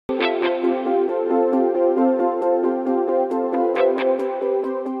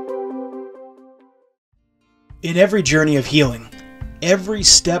In every journey of healing, every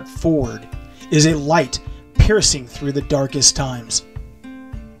step forward is a light piercing through the darkest times.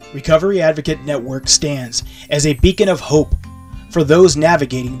 Recovery Advocate Network stands as a beacon of hope for those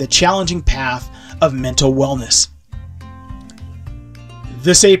navigating the challenging path of mental wellness.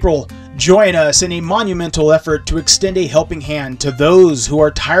 This April, join us in a monumental effort to extend a helping hand to those who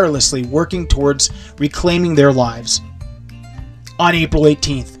are tirelessly working towards reclaiming their lives. On April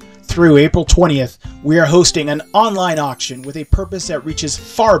 18th through April 20th, we are hosting an online auction with a purpose that reaches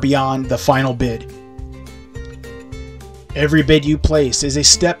far beyond the final bid. Every bid you place is a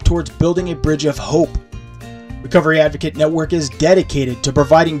step towards building a bridge of hope. Recovery Advocate Network is dedicated to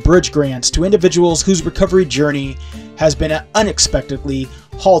providing bridge grants to individuals whose recovery journey has been unexpectedly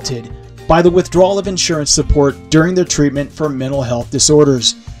halted by the withdrawal of insurance support during their treatment for mental health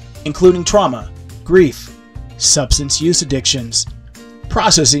disorders, including trauma, grief, substance use addictions,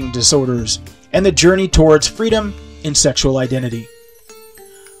 processing disorders, and the journey towards freedom in sexual identity.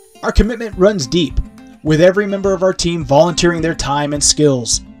 Our commitment runs deep, with every member of our team volunteering their time and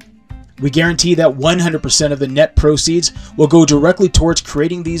skills. We guarantee that 100% of the net proceeds will go directly towards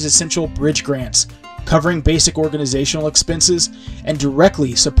creating these essential bridge grants, covering basic organizational expenses, and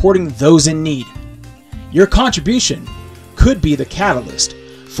directly supporting those in need. Your contribution could be the catalyst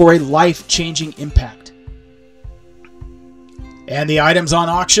for a life-changing impact. And the items on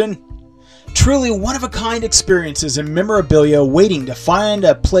auction? Truly one-of-a-kind experiences and memorabilia waiting to find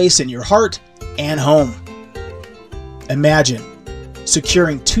a place in your heart and home. Imagine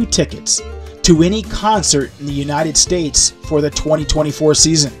securing 2 tickets to any concert in the United States for the 2024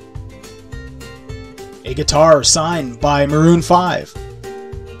 season. A guitar signed by Maroon 5.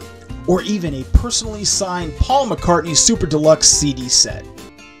 Or even a personally signed Paul McCartney Super Deluxe CD set.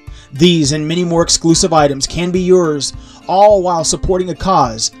 These and many more exclusive items can be yours, all while supporting a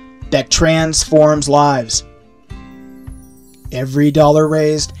cause that transforms lives. Every dollar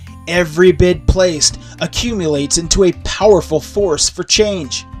raised, every bid placed accumulates into a powerful force for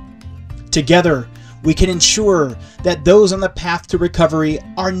change. Together, we can ensure that those on the path to recovery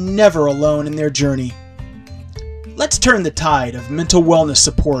are never alone in their journey. Let's turn the tide of mental wellness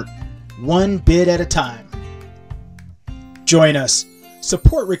support, one bid at a time. Join us.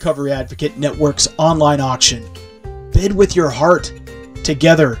 Support Recovery Advocate Network's online auction. Bid with your heart.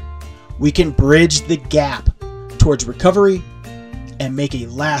 Together, we can bridge the gap towards recovery and make a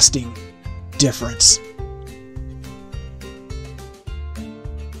lasting difference.